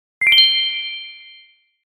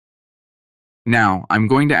Now, I'm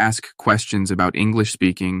going to ask questions about English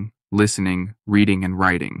speaking, listening, reading, and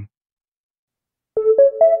writing.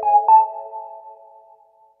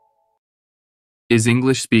 Is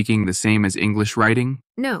English speaking the same as English writing?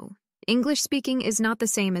 No, English speaking is not the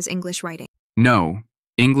same as English writing. No,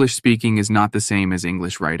 English speaking is not the same as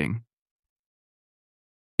English writing.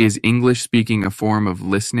 Is English speaking a form of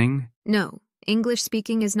listening? No, English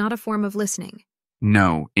speaking is not a form of listening.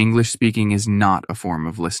 No, English speaking is not a form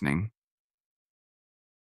of listening.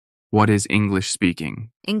 What is English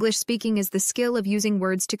speaking? English speaking is the skill of using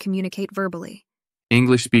words to communicate verbally.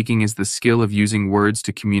 English speaking is the skill of using words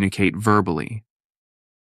to communicate verbally.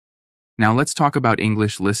 Now let's talk about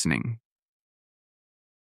English listening.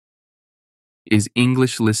 Is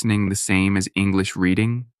English listening the same as English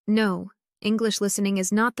reading? No, English listening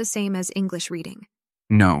is not the same as English reading.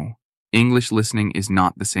 No, English listening is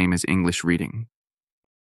not the same as English reading.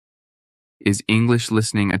 Is English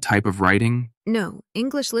listening a type of writing? No,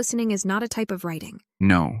 English listening is not a type of writing.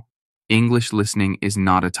 No, English listening is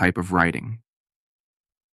not a type of writing.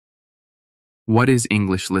 What is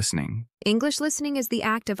English listening? English listening is the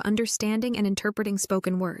act of understanding and interpreting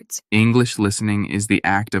spoken words. English listening is the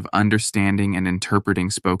act of understanding and interpreting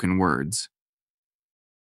spoken words.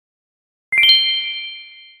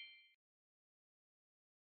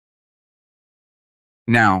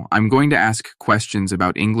 Now, I'm going to ask questions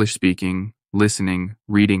about English speaking, listening,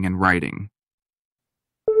 reading, and writing.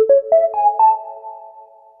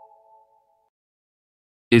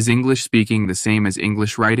 Is English speaking the same as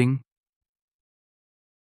English writing?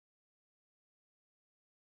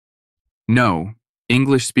 No,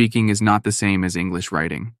 English speaking is not the same as English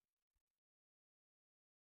writing.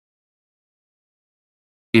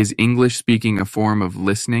 Is English speaking a form of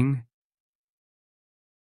listening?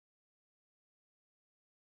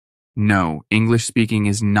 No, English speaking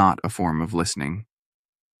is not a form of listening.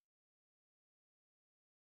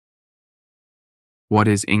 What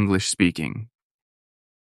is English speaking?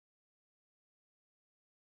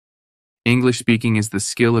 English speaking is the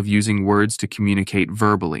skill of using words to communicate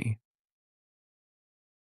verbally.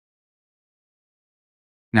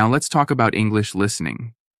 Now let's talk about English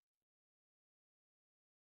listening.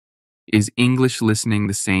 Is English listening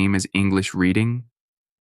the same as English reading?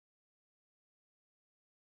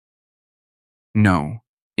 No,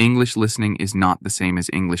 English listening is not the same as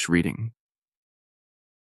English reading.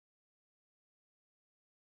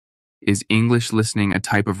 Is English listening a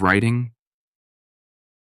type of writing?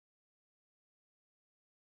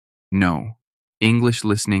 No, English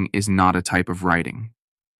listening is not a type of writing.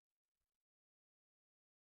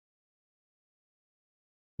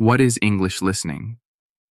 What is English listening?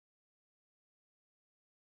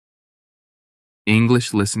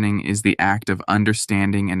 English listening is the act of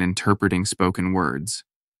understanding and interpreting spoken words.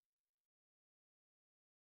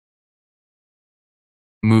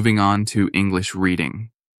 Moving on to English reading.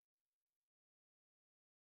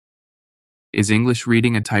 Is English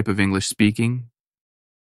reading a type of English speaking?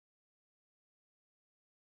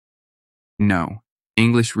 No,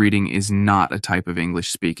 English reading is not a type of English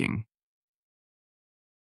speaking.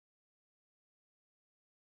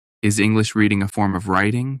 Is English reading a form of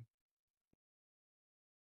writing?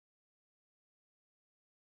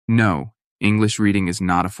 No, English reading is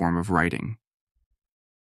not a form of writing.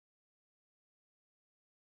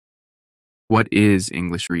 What is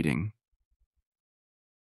English reading?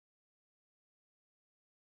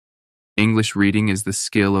 English reading is the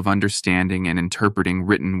skill of understanding and interpreting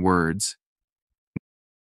written words.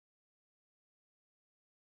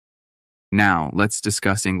 Now, let's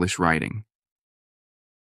discuss English writing.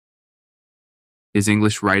 Is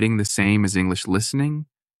English writing the same as English listening?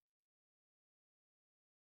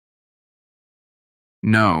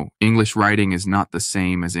 No, English writing is not the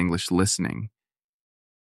same as English listening.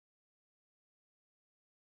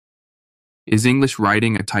 Is English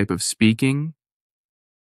writing a type of speaking?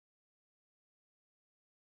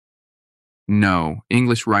 No,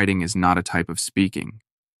 English writing is not a type of speaking.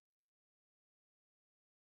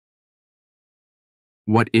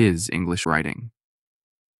 What is English writing?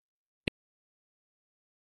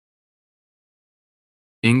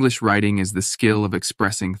 English writing is the skill of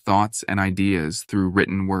expressing thoughts and ideas through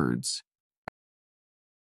written words.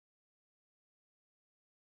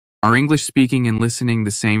 Are English speaking and listening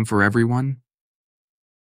the same for everyone?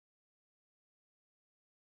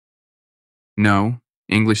 No,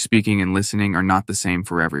 English speaking and listening are not the same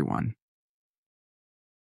for everyone.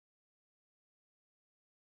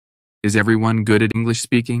 Is everyone good at English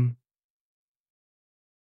speaking?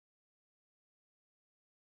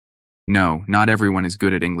 No, not everyone is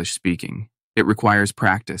good at English speaking. It requires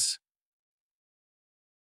practice.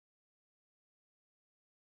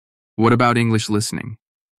 What about English listening?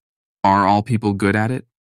 Are all people good at it?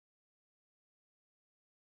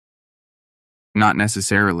 Not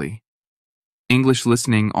necessarily. English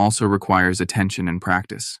listening also requires attention and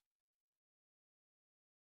practice.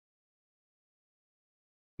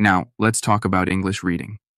 Now, let's talk about English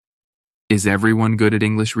reading. Is everyone good at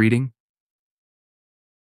English reading?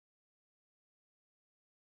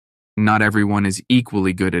 Not everyone is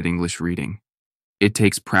equally good at English reading. It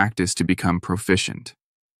takes practice to become proficient.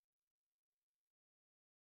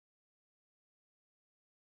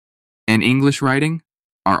 And English writing?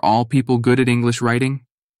 Are all people good at English writing?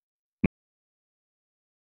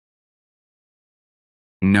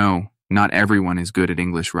 No, not everyone is good at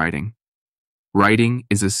English writing. Writing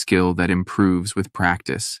is a skill that improves with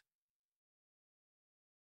practice.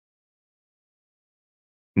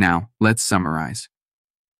 Now, let's summarize.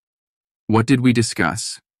 What did we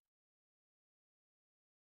discuss?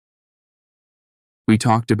 We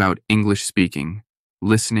talked about English speaking,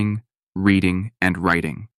 listening, reading, and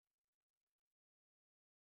writing.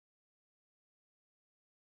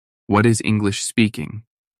 What is English speaking?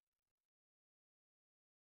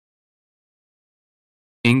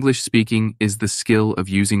 English speaking is the skill of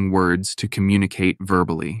using words to communicate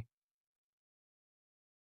verbally.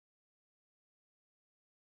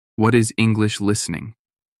 What is English listening?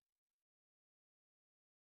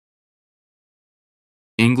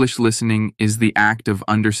 English listening is the act of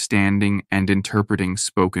understanding and interpreting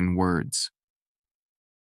spoken words.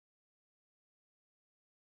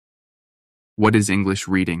 What is English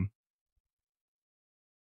reading?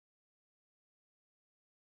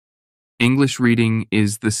 English reading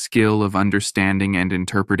is the skill of understanding and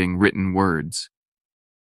interpreting written words.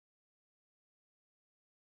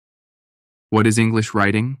 What is English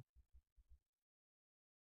writing?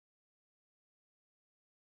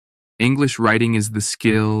 English writing is the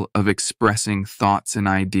skill of expressing thoughts and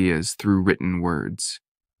ideas through written words.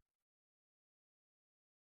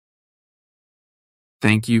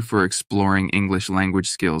 Thank you for exploring English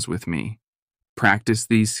language skills with me. Practice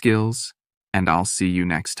these skills, and I'll see you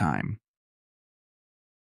next time.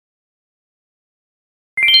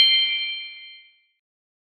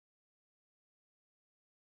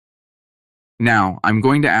 Now, I'm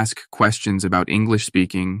going to ask questions about English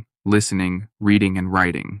speaking, listening, reading, and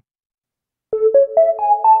writing.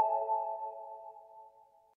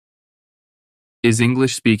 Is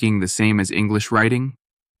English speaking the same as English writing?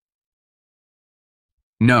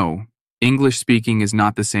 No, English speaking is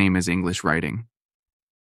not the same as English writing.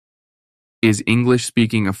 Is English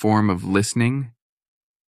speaking a form of listening?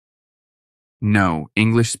 No,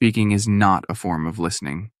 English speaking is not a form of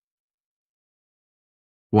listening.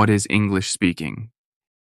 What is English speaking?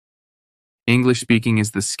 English speaking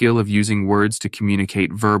is the skill of using words to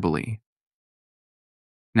communicate verbally.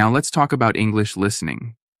 Now let's talk about English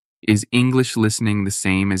listening. Is English listening the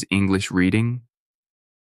same as English reading?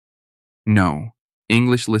 No,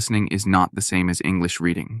 English listening is not the same as English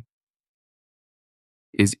reading.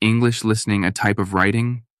 Is English listening a type of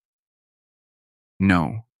writing?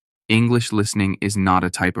 No, English listening is not a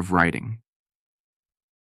type of writing.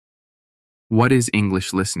 What is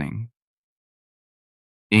English listening?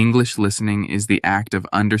 English listening is the act of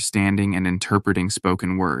understanding and interpreting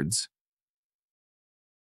spoken words.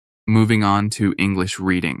 Moving on to English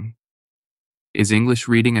reading. Is English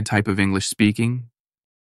reading a type of English speaking?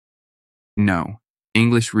 No,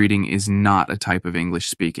 English reading is not a type of English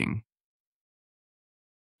speaking.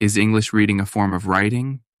 Is English reading a form of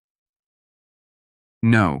writing?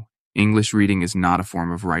 No, English reading is not a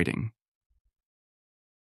form of writing.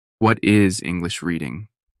 What is English reading?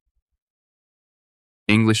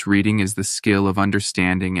 English reading is the skill of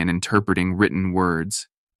understanding and interpreting written words.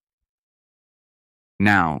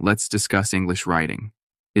 Now, let's discuss English writing.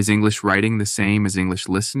 Is English writing the same as English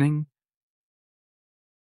listening?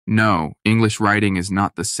 No, English writing is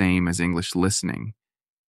not the same as English listening.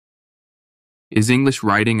 Is English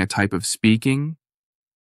writing a type of speaking?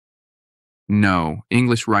 No,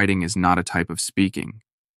 English writing is not a type of speaking.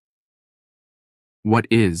 What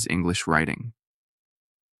is English writing?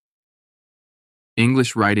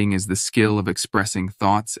 English writing is the skill of expressing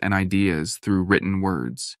thoughts and ideas through written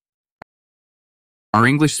words. Are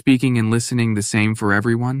English speaking and listening the same for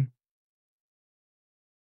everyone?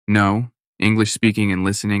 No, English speaking and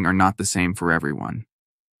listening are not the same for everyone.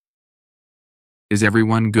 Is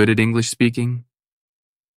everyone good at English speaking?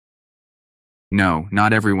 No,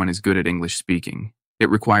 not everyone is good at English speaking.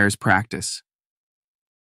 It requires practice.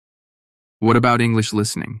 What about English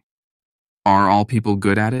listening? Are all people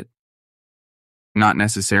good at it? Not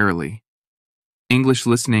necessarily. English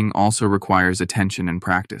listening also requires attention and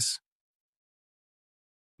practice.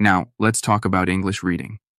 Now, let's talk about English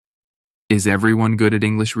reading. Is everyone good at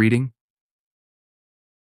English reading?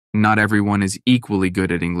 Not everyone is equally good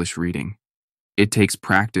at English reading. It takes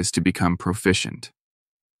practice to become proficient.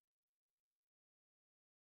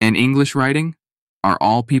 And English writing? Are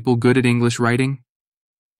all people good at English writing?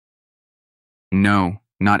 No,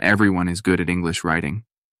 not everyone is good at English writing.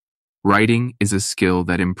 Writing is a skill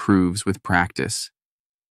that improves with practice.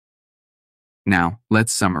 Now,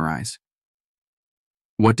 let's summarize.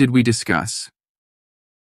 What did we discuss?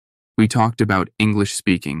 We talked about English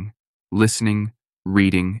speaking, listening,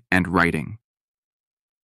 reading, and writing.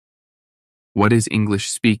 What is English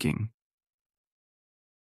speaking?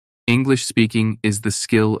 English speaking is the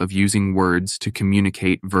skill of using words to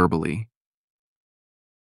communicate verbally.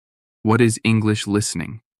 What is English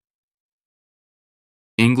listening?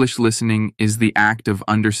 English listening is the act of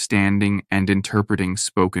understanding and interpreting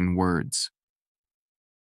spoken words.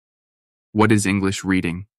 What is English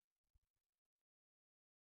reading?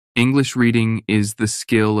 English reading is the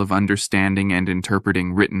skill of understanding and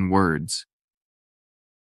interpreting written words.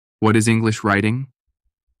 What is English writing?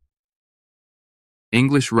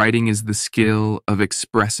 English writing is the skill of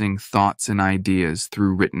expressing thoughts and ideas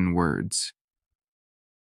through written words.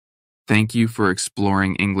 Thank you for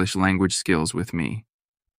exploring English language skills with me.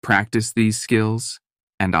 Practice these skills,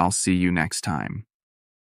 and I'll see you next time.